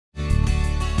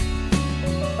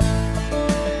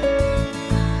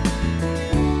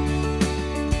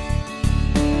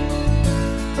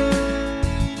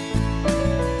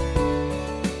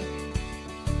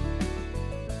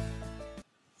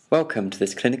Welcome to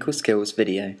this clinical skills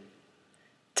video.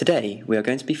 Today we are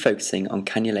going to be focusing on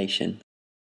cannulation.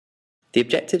 The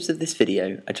objectives of this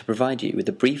video are to provide you with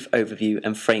a brief overview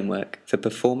and framework for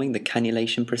performing the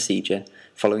cannulation procedure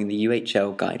following the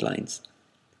UHL guidelines.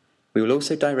 We will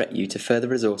also direct you to further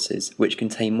resources which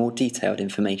contain more detailed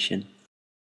information.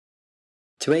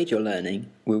 To aid your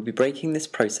learning, we will be breaking this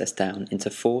process down into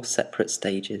 4 separate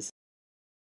stages.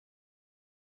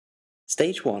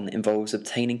 Stage 1 involves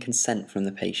obtaining consent from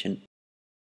the patient.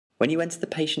 When you enter the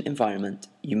patient environment,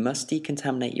 you must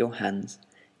decontaminate your hands,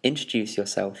 introduce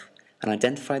yourself, and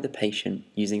identify the patient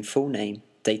using full name,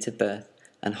 date of birth,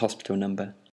 and hospital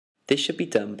number. This should be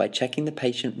done by checking the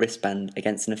patient wristband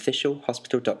against an official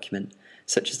hospital document,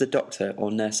 such as the doctor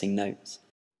or nursing notes.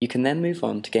 You can then move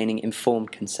on to gaining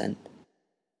informed consent.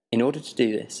 In order to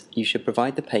do this, you should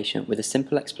provide the patient with a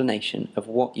simple explanation of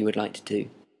what you would like to do,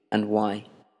 and why.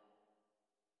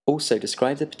 Also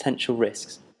describe the potential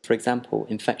risks, for example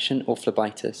infection or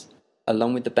phlebitis,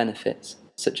 along with the benefits,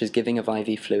 such as giving of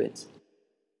IV fluids.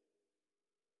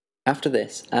 After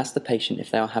this, ask the patient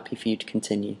if they are happy for you to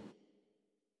continue.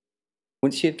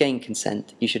 Once you have gained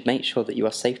consent, you should make sure that you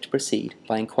are safe to proceed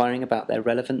by inquiring about their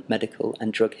relevant medical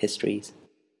and drug histories.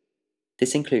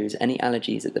 This includes any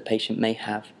allergies that the patient may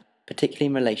have, particularly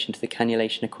in relation to the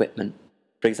cannulation equipment,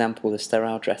 for example the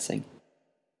sterile dressing.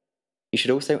 You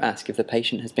should also ask if the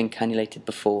patient has been cannulated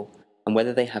before and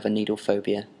whether they have a needle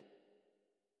phobia.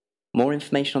 More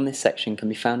information on this section can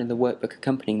be found in the workbook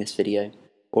accompanying this video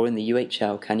or in the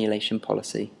UHL cannulation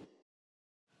policy.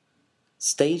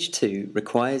 Stage 2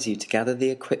 requires you to gather the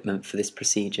equipment for this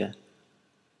procedure.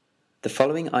 The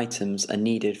following items are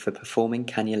needed for performing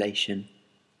cannulation: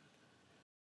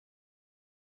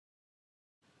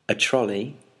 a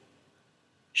trolley,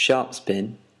 sharps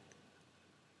bin,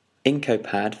 Inco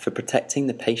pad for protecting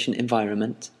the patient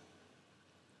environment,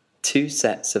 2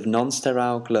 sets of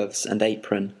non-sterile gloves and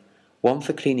apron, one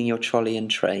for cleaning your trolley and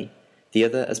tray, the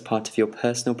other as part of your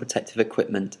personal protective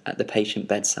equipment at the patient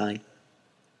bedside.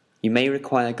 You may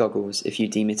require goggles if you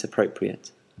deem it appropriate.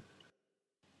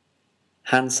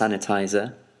 Hand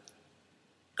sanitizer,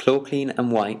 claw clean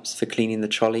and wipes for cleaning the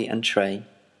trolley and tray,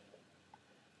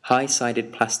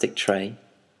 high-sided plastic tray,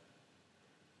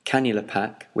 cannula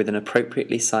pack with an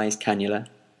appropriately sized cannula,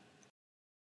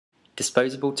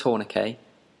 disposable tourniquet,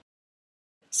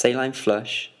 saline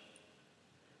flush,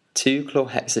 2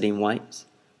 chlorhexidine wipes,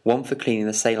 one for cleaning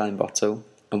the saline bottle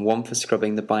and one for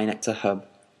scrubbing the binector hub,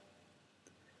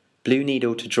 blue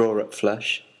needle to draw up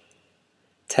flush,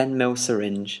 10 ml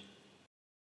syringe,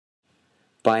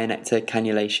 binector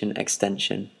cannulation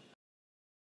extension.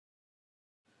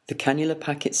 The cannula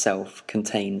pack itself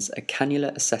contains a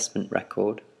cannula assessment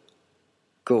record,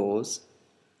 gauze,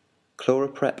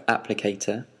 ChloraPrep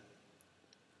applicator,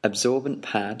 absorbent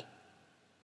pad,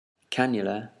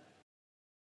 cannula,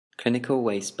 clinical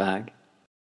waste bag,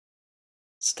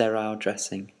 sterile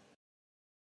dressing.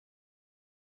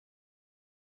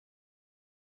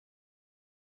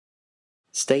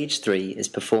 Stage 3 is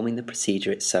performing the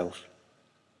procedure itself.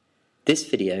 This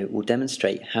video will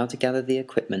demonstrate how to gather the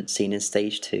equipment seen in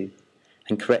Stage 2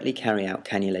 and correctly carry out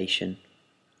cannulation.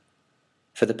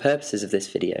 For the purposes of this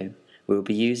video, we will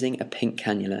be using a pink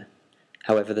cannula,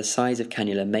 however the size of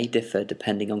cannula may differ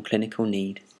depending on clinical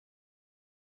need.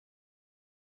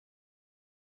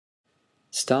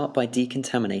 Start by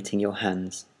decontaminating your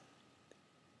hands.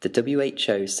 The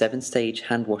WHO 7-stage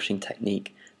hand washing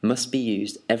technique must be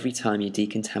used every time you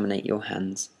decontaminate your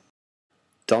hands.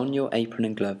 Don your apron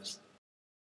and gloves.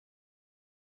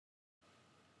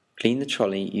 Clean the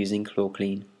trolley using claw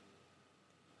clean.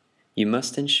 You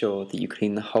must ensure that you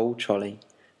clean the whole trolley,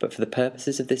 but for the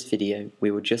purposes of this video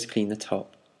we will just clean the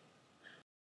top.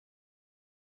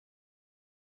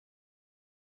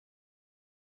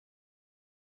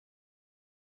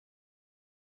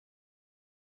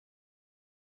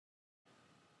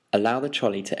 Allow the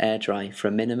trolley to air dry for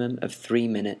a minimum of 3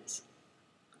 minutes.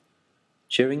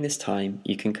 During this time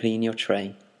you can clean your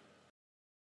tray.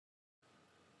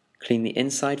 Clean the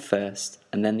inside first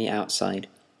and then the outside,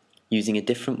 using a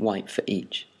different wipe for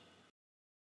each.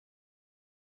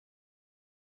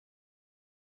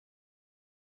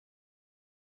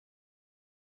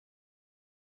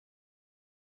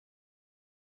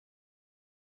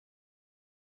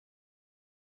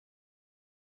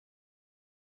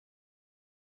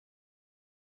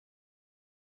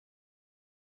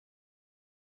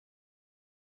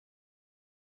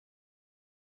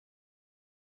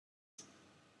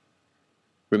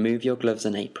 Remove your gloves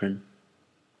and apron.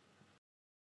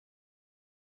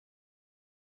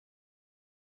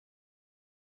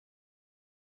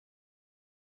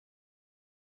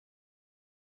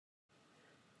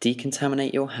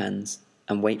 Decontaminate your hands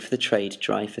and wait for the tray to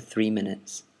dry for 3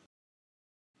 minutes.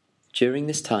 During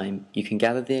this time, you can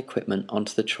gather the equipment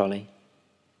onto the trolley.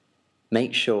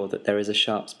 Make sure that there is a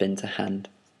sharps bin to hand.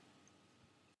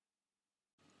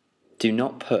 Do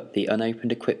not put the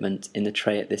unopened equipment in the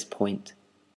tray at this point.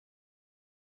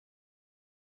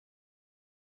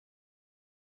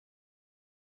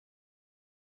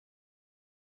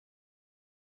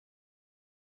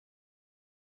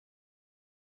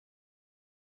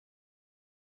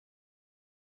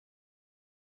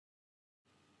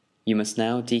 You must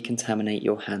now decontaminate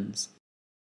your hands.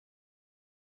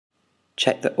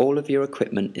 Check that all of your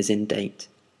equipment is in date.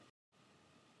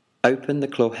 Open the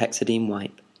chlorhexidine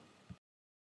wipe.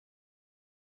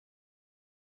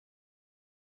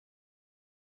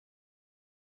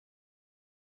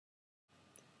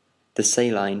 The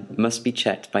saline must be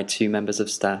checked by 2 members of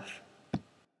staff.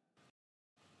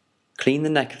 Clean the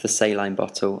neck of the saline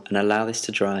bottle and allow this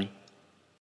to dry.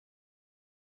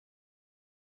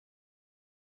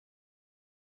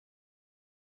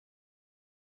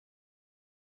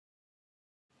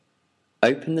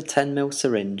 Open the 10 ml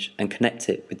syringe and connect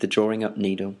it with the drawing up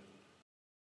needle.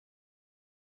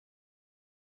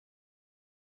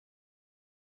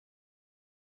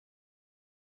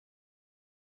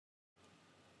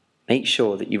 Make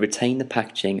sure that you retain the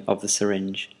packaging of the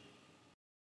syringe.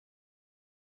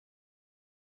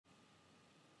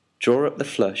 Draw up the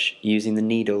flush using the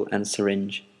needle and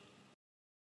syringe.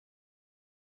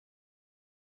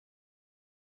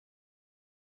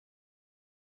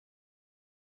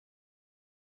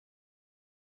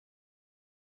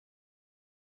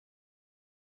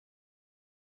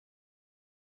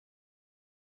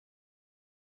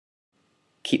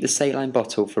 Keep the saline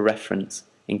bottle for reference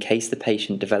in case the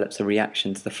patient develops a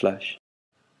reaction to the flush.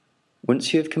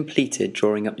 Once you have completed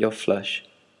drawing up your flush,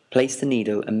 place the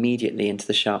needle immediately into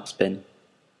the sharps bin.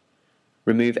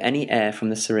 Remove any air from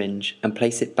the syringe and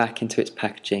place it back into its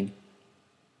packaging.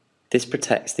 This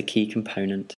protects the key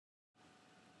component.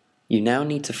 You now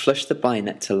need to flush the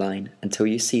binectar line until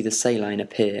you see the saline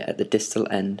appear at the distal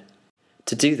end.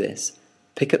 To do this,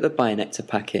 pick up the binectar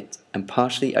packet and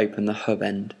partially open the hub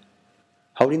end.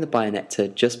 Holding the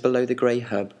binectar just below the grey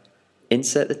hub,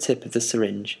 insert the tip of the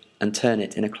syringe and turn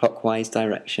it in a clockwise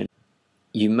direction.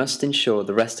 You must ensure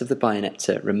the rest of the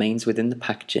binectar remains within the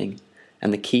packaging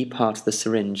and the key part of the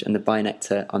syringe and the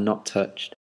binectar are not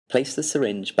touched. Place the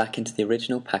syringe back into the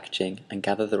original packaging and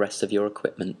gather the rest of your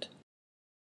equipment.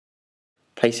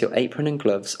 Place your apron and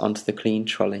gloves onto the clean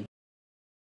trolley.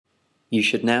 You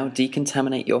should now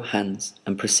decontaminate your hands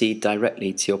and proceed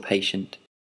directly to your patient.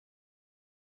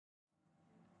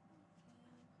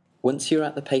 Once you're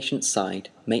at the patient's side,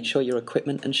 make sure your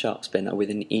equipment and sharps bin are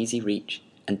within easy reach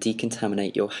and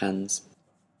decontaminate your hands.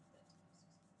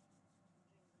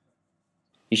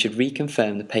 You should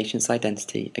reconfirm the patient's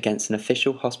identity against an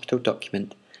official hospital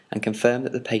document and confirm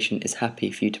that the patient is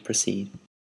happy for you to proceed.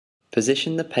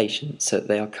 Position the patient so that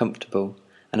they are comfortable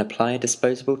and apply a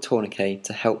disposable tourniquet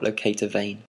to help locate a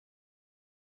vein.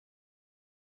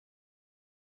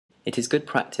 It is good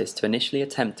practice to initially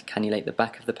attempt to cannulate the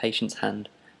back of the patient's hand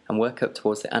and work up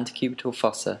towards the antecubital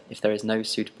fossa if there is no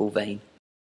suitable vein.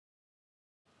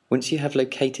 Once you have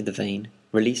located the vein,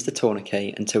 release the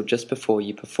tourniquet until just before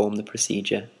you perform the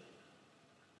procedure.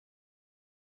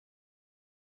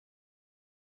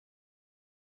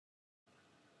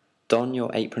 Don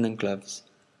your apron and gloves.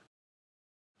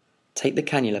 Take the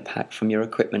cannula pack from your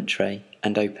equipment tray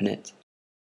and open it.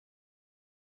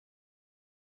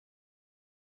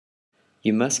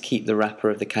 You must keep the wrapper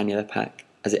of the cannula pack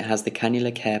as it has the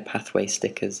cannula care pathway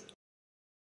stickers.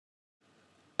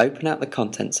 Open out the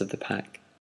contents of the pack.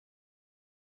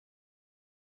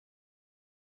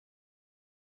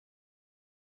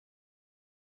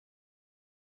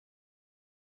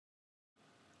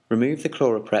 Remove the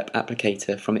ChloraPrep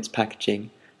applicator from its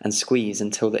packaging and squeeze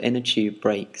until the inner tube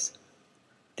breaks.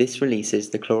 This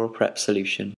releases the ChloraPrep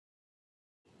solution.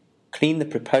 Clean the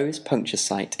proposed puncture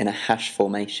site in a hash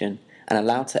formation and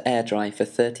allow to air dry for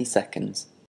 30 seconds.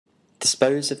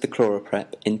 Dispose of the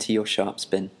ChloraPrep into your sharps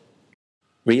bin.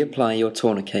 Reapply your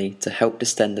tourniquet to help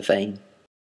distend the vein.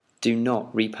 Do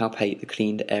not repalpate the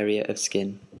cleaned area of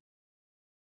skin.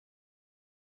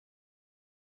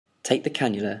 Take the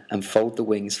cannula and fold the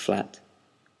wings flat.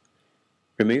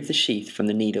 Remove the sheath from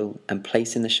the needle and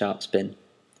place in the sharps bin.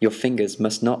 Your fingers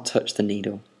must not touch the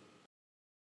needle.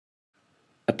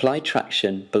 Apply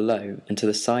traction below and to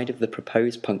the side of the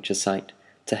proposed puncture site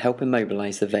to help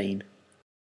immobilize the vein.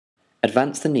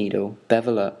 Advance the needle,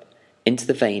 bevel up, into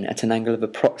the vein at an angle of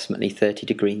approximately 30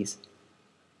 degrees.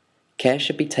 Care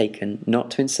should be taken not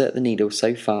to insert the needle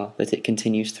so far that it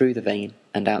continues through the vein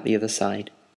and out the other side.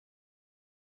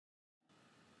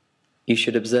 You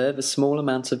should observe a small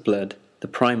amount of blood, the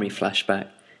primary flashback,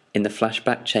 in the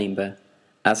flashback chamber,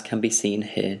 as can be seen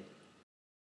here.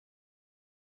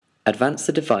 Advance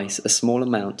the device a small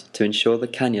amount to ensure the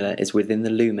cannula is within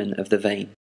the lumen of the vein.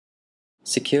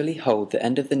 Securely hold the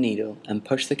end of the needle and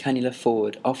push the cannula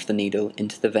forward off the needle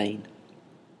into the vein.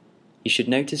 You should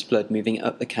notice blood moving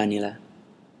up the cannula.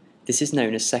 This is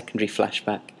known as secondary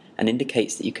flashback and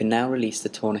indicates that you can now release the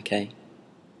tourniquet.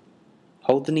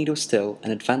 Hold the needle still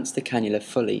and advance the cannula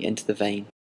fully into the vein.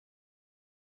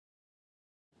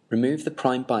 Remove the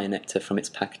prime bionector from its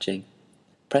packaging.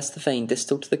 Press the vein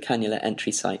distal to the cannula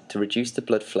entry site to reduce the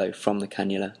blood flow from the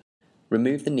cannula.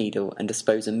 Remove the needle and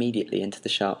dispose immediately into the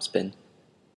sharp spin.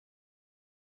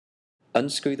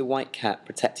 Unscrew the white cap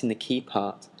protecting the key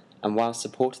part, and while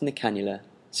supporting the cannula,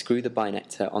 screw the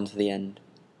bionector onto the end.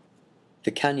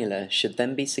 The cannula should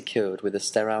then be secured with a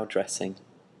sterile dressing.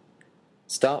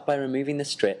 Start by removing the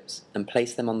strips and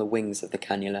place them on the wings of the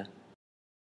cannula.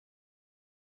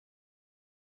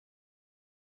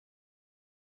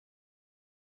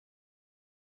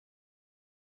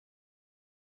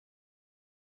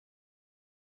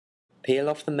 Peel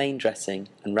off the main dressing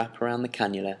and wrap around the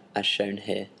cannula as shown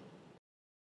here.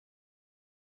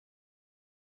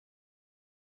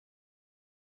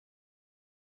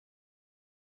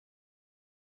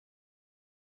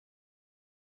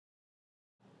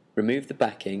 Remove the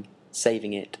backing,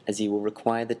 saving it as you will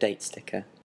require the date sticker.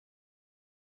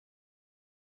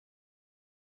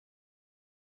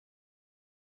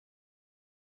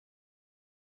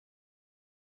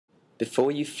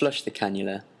 Before you flush the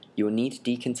cannula, you will need to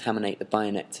decontaminate the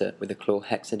bionector with a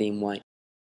chlorhexidine wipe.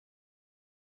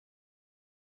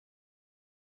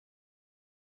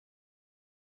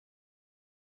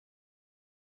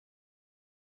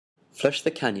 Flush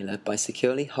the cannula by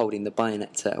securely holding the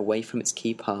bionector away from its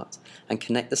key part and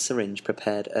connect the syringe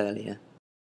prepared earlier.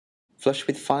 Flush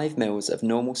with 5 ml of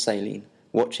normal saline,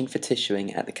 watching for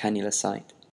tissuing at the cannula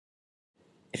site.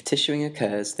 If tissuing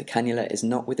occurs, the cannula is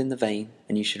not within the vein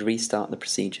and you should restart the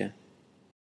procedure.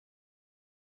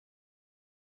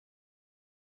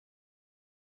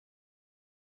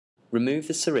 Remove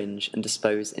the syringe and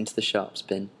dispose into the sharp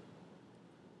spin.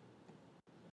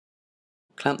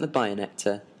 Clamp the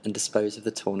bionector and dispose of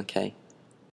the tourniquet.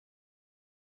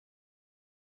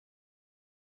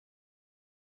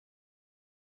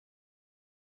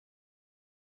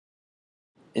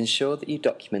 Ensure that you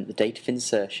document the date of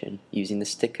insertion using the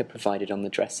sticker provided on the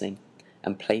dressing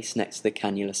and place next to the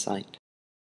cannula site.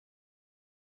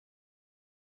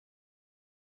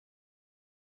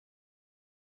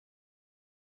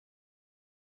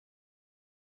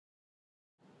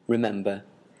 Remember,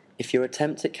 if your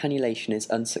attempt at cannulation is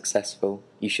unsuccessful,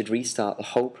 you should restart the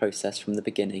whole process from the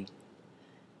beginning.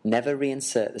 Never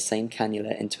reinsert the same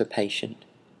cannula into a patient.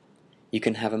 You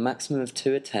can have a maximum of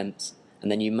 2 attempts, and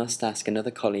then you must ask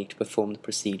another colleague to perform the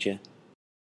procedure.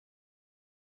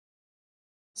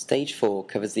 Stage 4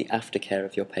 covers the aftercare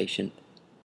of your patient.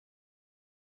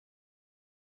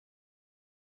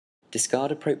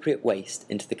 Discard appropriate waste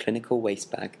into the clinical waste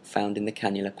bag found in the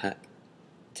cannula pack.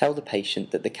 Tell the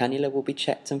patient that the cannula will be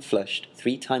checked and flushed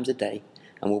 3 times a day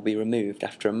and will be removed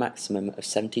after a maximum of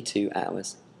 72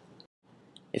 hours.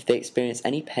 If they experience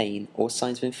any pain or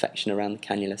signs of infection around the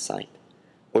cannula site,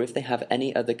 or if they have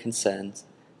any other concerns,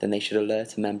 then they should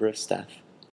alert a member of staff.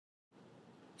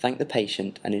 Thank the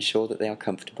patient and ensure that they are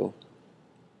comfortable.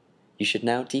 You should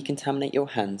now decontaminate your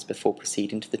hands before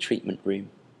proceeding to the treatment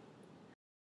room.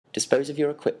 Dispose of your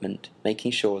equipment,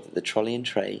 making sure that the trolley and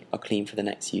tray are clean for the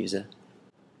next user.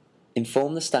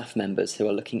 Inform the staff members who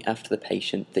are looking after the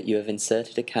patient that you have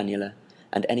inserted a cannula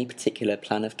and any particular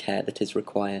plan of care that is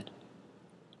required.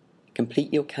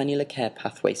 Complete your cannula care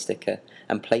pathway sticker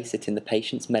and place it in the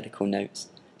patient's medical notes,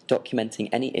 documenting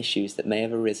any issues that may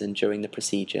have arisen during the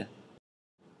procedure.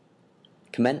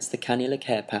 Commence the cannula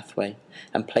care pathway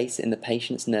and place it in the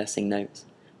patient's nursing notes,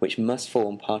 which must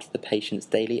form part of the patient's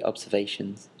daily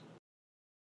observations.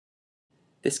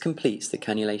 This completes the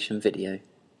cannulation video.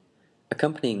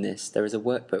 Accompanying this, there is a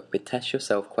workbook with test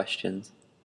yourself questions.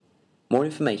 More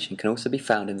information can also be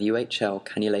found in the UHL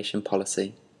cannulation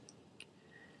policy.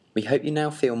 We hope you now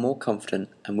feel more confident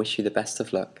and wish you the best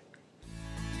of luck.